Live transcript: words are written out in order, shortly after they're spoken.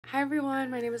Hi everyone,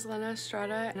 my name is Elena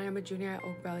and I am a junior at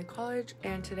Oak Valley College,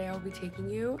 and today I will be taking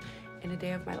you in a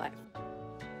day of my life.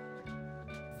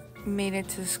 Made it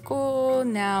to school.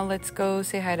 Now let's go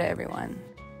say hi to everyone.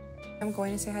 I'm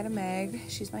going to say hi to Meg.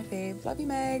 She's my fave. Love you,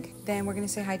 Meg. Then we're going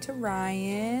to say hi to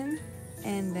Ryan,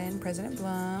 and then President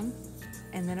Blum,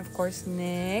 and then of course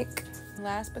Nick.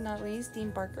 Last but not least,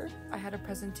 Dean Barker. I had a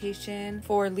presentation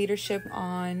for leadership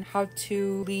on how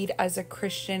to lead as a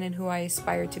Christian and who I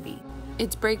aspire to be.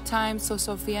 It's break time, so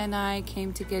Sophia and I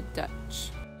came to get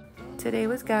Dutch. Today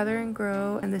was Gather and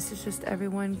Grow, and this is just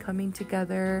everyone coming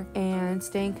together and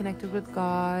staying connected with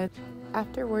God.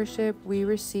 After worship, we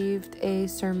received a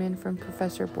sermon from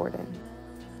Professor Borden.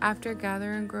 After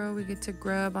Gather and Grow, we get to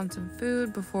grub on some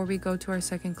food before we go to our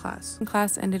second class.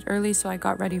 Class ended early, so I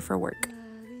got ready for work.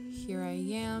 Here I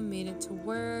am, made it to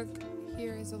work.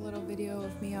 Here is a little video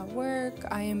of me at work.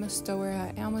 I am a stower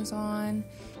at Amazon.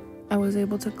 I was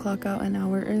able to clock out an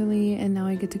hour early, and now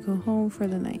I get to go home for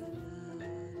the night.